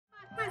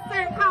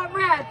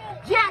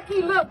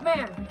Jacqueline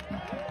Luqman.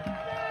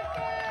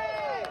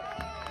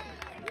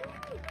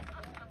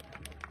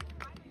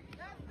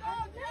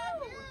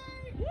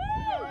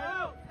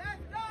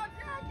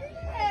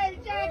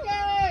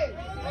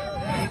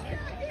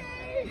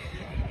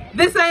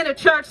 This ain't a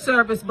church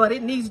service, but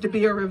it needs to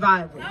be a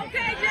revival.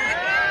 Okay,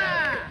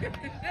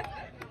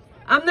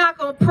 I'm not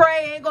going to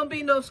pray, ain't going to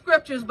be no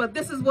scriptures, but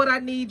this is what I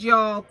need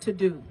y'all to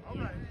do.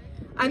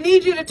 I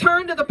need you to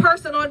turn to the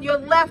person on your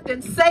left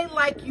and say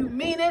like you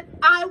mean it,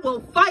 I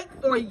will fight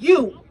for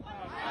you.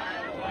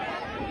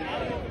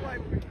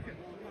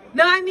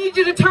 Now I need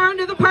you to turn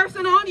to the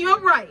person on your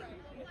right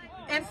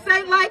and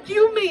say like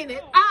you mean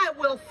it, I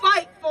will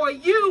fight for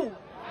you.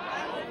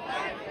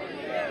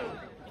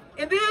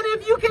 And then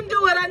if you can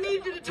do it, I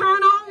need you to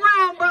turn on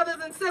around,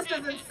 brothers and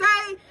sisters, and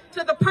say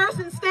to the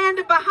person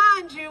standing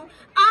behind you,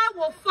 I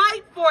will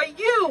fight for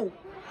you.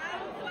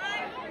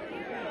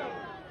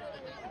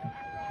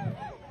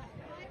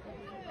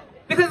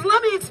 Because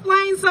let me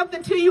explain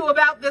something to you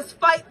about this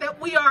fight that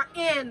we are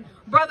in,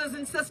 brothers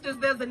and sisters.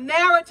 There's a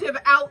narrative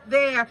out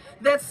there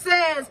that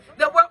says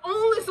that we're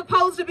only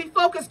supposed to be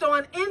focused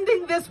on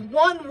ending this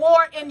one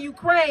war in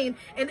Ukraine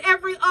and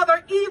every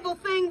other evil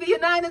thing the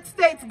United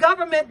States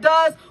government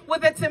does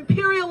with its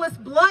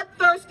imperialist,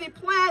 bloodthirsty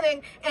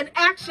planning and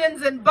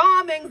actions and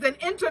bombings and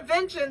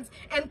interventions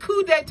and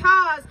coups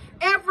d'etats,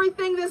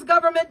 everything this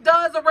government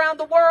does around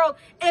the world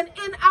and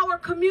in our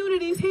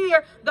communities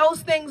here,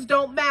 those things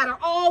don't matter.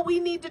 All we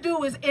need to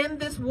do is end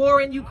this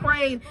war in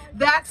Ukraine.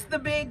 That's the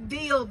big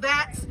deal.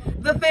 That's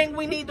the thing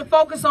we need to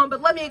focus on.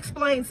 But let me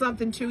explain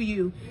something to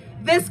you.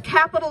 This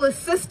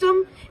capitalist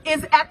system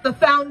is at the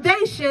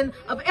foundation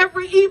of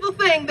every evil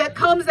thing that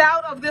comes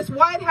out of this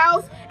White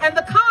House and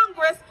the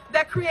Congress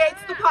that creates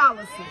the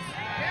policies.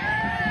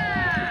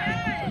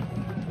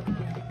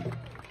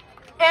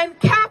 And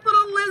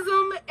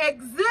capitalism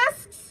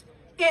exists,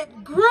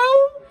 it grew,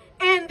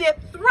 and it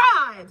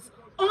thrives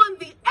on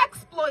the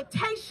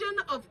exploitation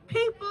of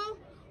people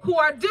who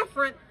are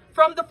different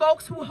from the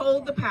folks who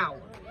hold the power.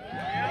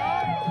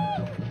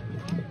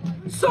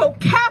 So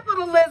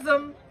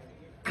capitalism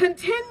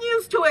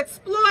continues to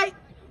exploit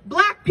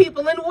black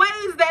people in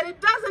ways that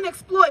it doesn't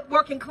exploit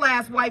working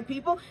class white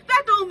people.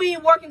 That don't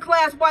mean working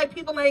class white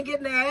people ain't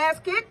getting their ass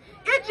kicked.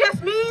 It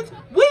just means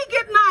we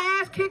getting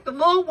our ass kicked a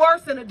little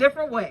worse in a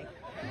different way.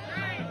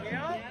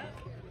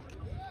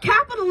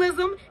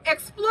 Capitalism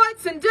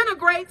exploits and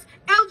denigrates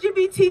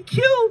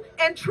LGBTQ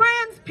and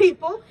trans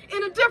people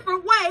in a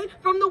different way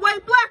from the way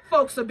black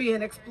folks are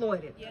being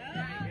exploited.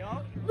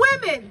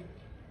 Women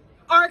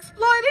are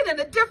exploited in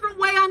a different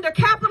way under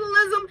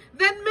capitalism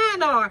than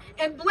men are.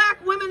 And black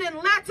women and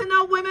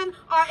Latino women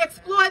are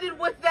exploited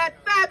with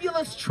that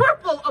fabulous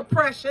triple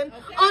oppression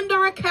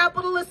under a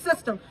capitalist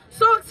system.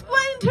 So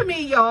explain to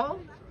me, y'all,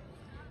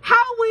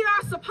 how we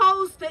are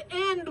supposed to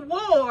end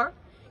war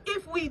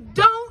if we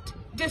don't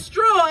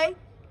destroy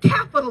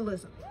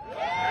capitalism.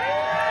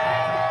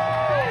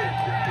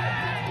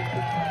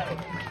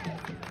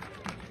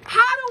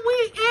 How do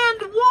we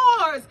end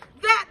wars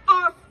that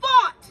are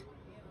fought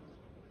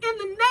in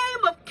the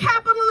name of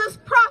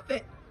capitalist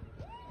profit?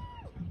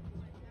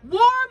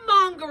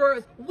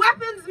 Warmongers,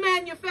 weapons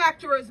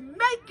manufacturers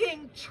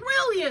making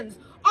trillions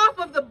off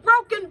of the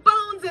broken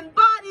bones and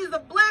bodies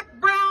of black,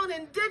 brown,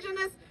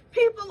 indigenous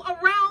people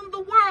around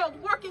the world,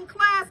 working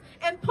class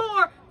and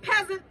poor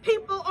peasant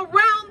people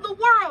around the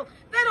world.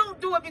 They don't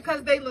do it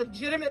because they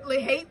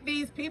legitimately hate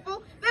these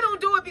people. They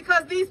don't do it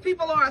because these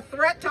people are a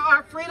threat to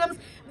our freedoms.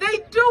 They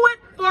do it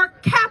for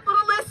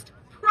capitalist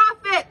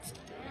profit.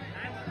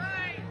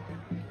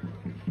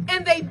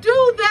 And they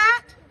do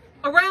that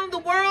around the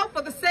world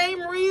for the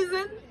same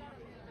reason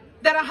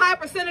that a high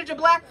percentage of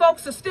black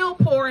folks are still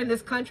poor in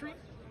this country,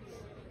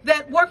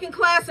 that working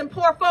class and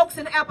poor folks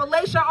in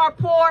Appalachia are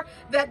poor,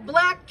 that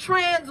black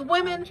trans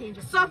women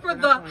suffer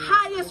the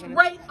highest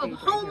rate of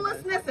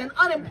homelessness and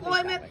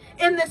unemployment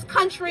in this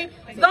country.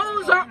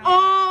 Those are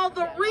all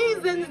the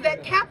reasons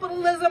that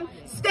capitalism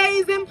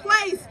stays in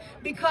place,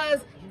 because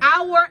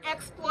our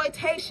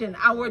exploitation,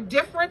 our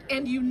different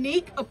and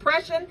unique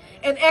oppression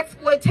and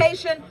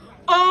exploitation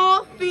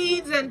all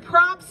feeds and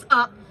props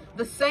up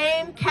the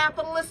same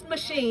capitalist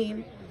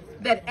machine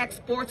that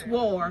exports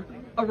war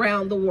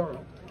around the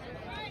world.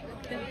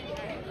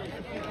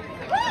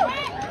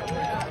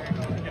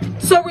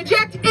 So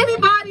reject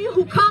anybody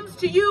who comes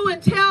to you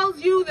and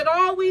tells you that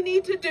all we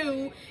need to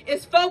do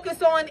is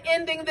focus on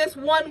ending this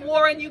one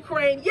war in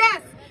Ukraine.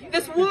 Yes,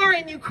 this war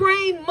in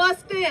Ukraine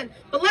must end,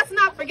 but let's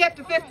not forget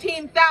the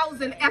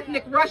 15,000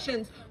 ethnic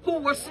Russians who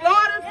were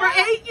slaughtered for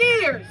 8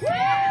 years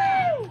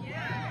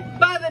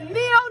by the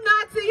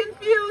neo-Nazi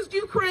infused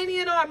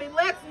Ukrainian army.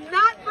 Let's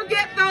not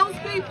forget those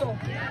people.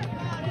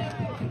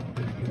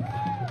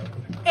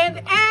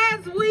 And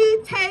as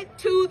we take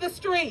to the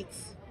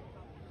streets,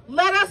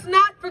 let us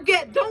not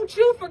forget, don't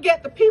you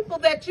forget the people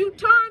that you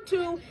turned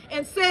to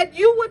and said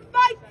you would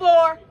fight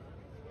for.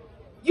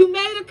 You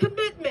made a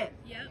commitment.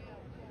 Yep.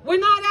 We're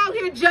not out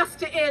here just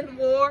to end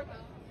war.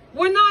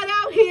 We're not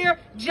out here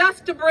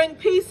just to bring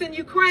peace in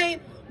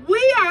Ukraine.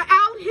 We are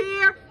out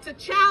here to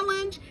to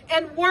challenge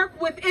and work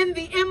within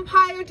the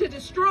empire to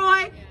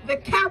destroy the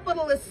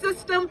capitalist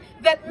system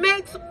that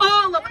makes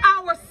all of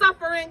our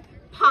suffering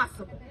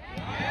possible.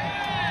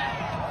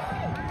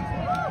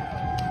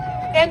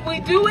 And we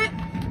do it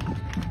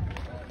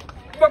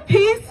for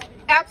peace,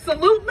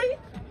 absolutely,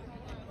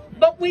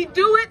 but we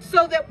do it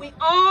so that we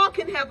all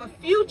can have a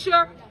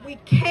future we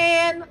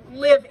can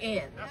live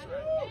in.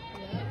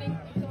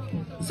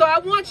 So I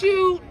want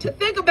you to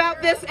think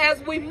about this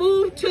as we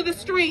move to the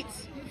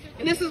streets.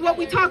 And this is what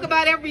we talk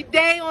about every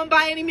day on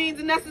By Any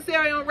Means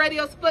Necessary on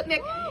Radio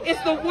Sputnik.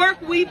 It's the work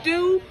we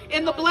do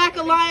in the Black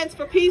Alliance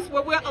for Peace,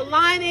 where we're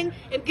aligning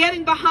and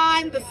getting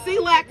behind the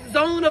CELAC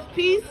Zone of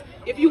Peace.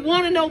 If you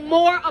want to know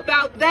more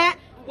about that,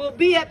 we'll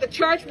be at the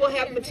church. We'll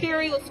have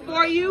materials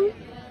for you.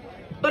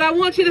 But I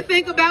want you to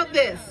think about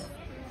this.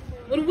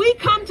 When we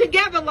come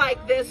together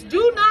like this,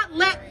 do not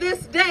let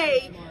this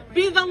day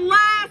be the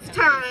last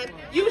time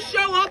you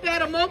show up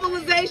at a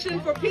mobilization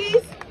for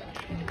peace.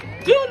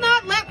 Do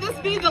not let this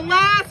be the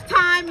last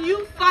time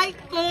you fight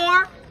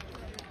for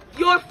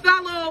your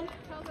fellow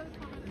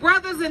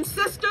brothers and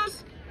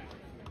sisters.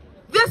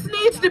 This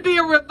needs to be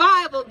a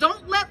revival.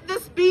 Don't let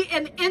this be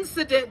an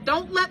incident.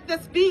 Don't let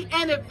this be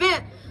an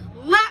event.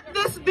 Let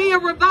this be a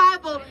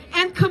revival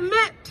and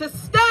commit to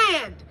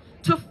stand,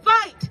 to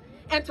fight,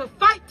 and to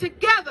fight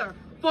together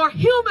for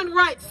human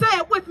rights. Say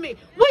it with me.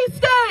 We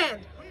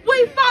stand.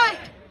 We fight.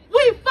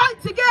 We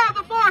fight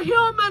together for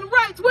human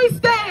rights. We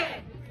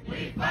stand.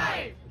 We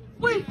fight.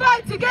 We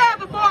fight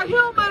together for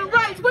human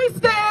rights. We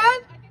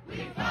stand.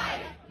 We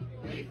fight.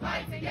 We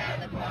fight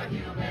together for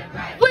human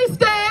rights. We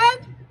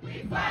stand.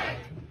 We fight.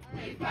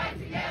 We fight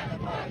together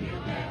for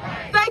human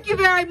rights. Thank you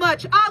very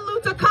much. A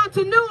luta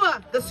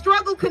continua. The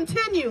struggle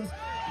continues.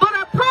 But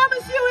I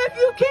promise you, if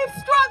you keep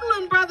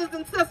struggling, brothers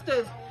and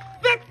sisters,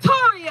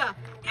 Victoria,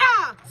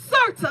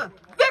 certa.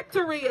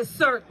 Victory is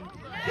certain.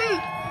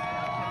 Peace.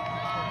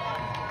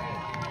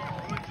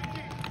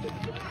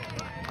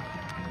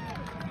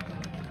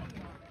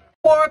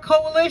 War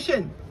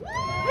Coalition.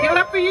 Give it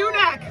up for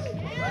UNAC.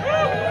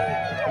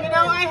 You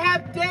know, I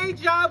have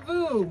deja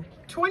vu.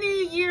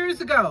 20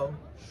 years ago,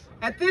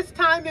 at this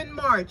time in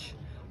March,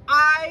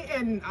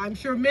 and I'm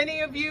sure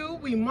many of you,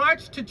 we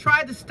marched to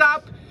try to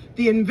stop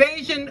the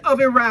invasion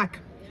of Iraq,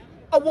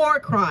 a war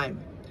crime.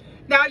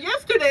 Now,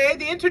 yesterday,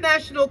 the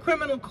International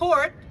Criminal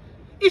Court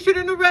issued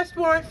an arrest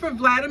warrant for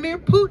Vladimir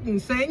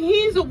Putin, saying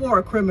he's a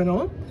war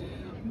criminal.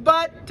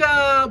 But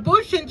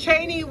Bush and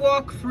Cheney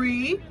walk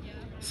free.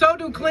 So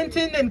do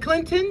Clinton and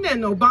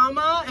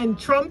Obama and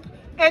Trump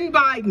and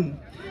Biden,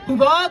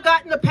 who've all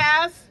gotten a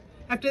pass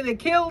after they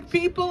killed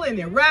people in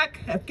Iraq,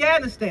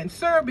 Afghanistan,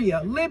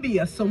 Serbia,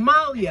 Libya,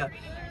 Somalia,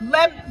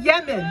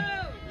 Yemen,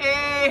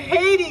 and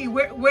Haiti,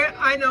 where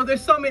I know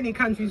there's so many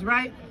countries,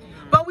 right?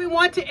 But we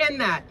want to end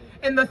that.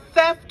 And the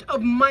theft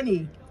of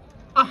money,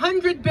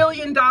 $100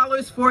 billion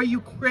for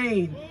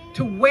Ukraine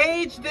to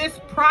wage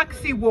this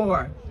proxy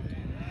war.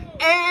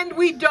 And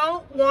we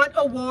don't want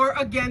a war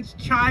against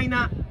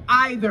China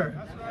either.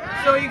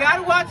 So you got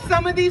to watch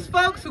some of these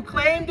folks who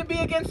claim to be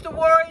against a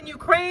war in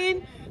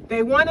Ukraine.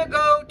 They want to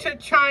go to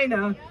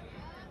China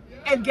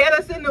and get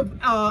us in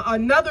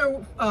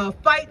another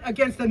fight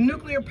against a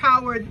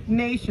nuclear-powered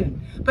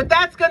nation. But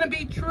that's going to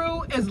be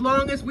true as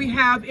long as we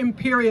have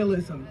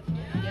imperialism.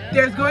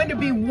 There's going to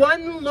be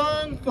one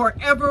long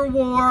forever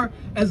war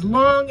as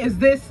long as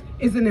this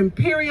is an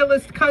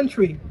imperialist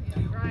country.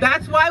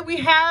 That's why we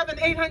have an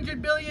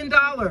 $800 billion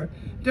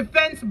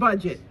defense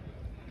budget.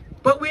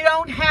 But we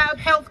don't have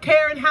health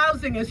care and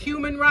housing as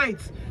human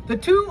rights. The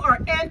two are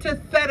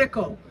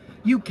antithetical.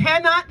 You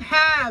cannot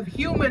have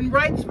human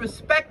rights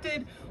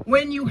respected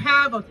when you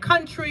have a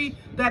country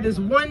that is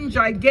one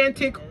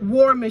gigantic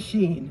war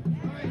machine.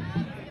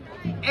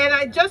 And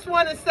I just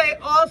want to say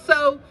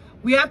also,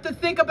 we have to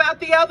think about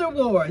the other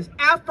wars,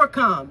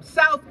 AFRICOM,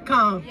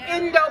 SOUTHCOM,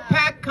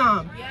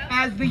 Indo-PACOM,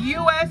 as the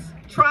U.S.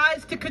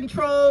 tries to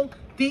control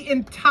the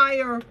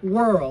entire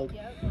world.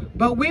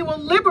 But we will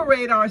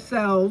liberate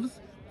ourselves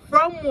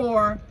from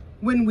war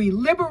when we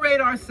liberate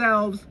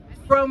ourselves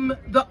from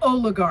the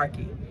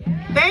oligarchy.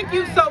 Thank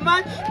you so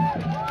much.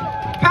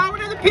 Power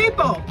to the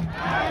people.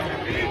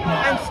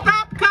 And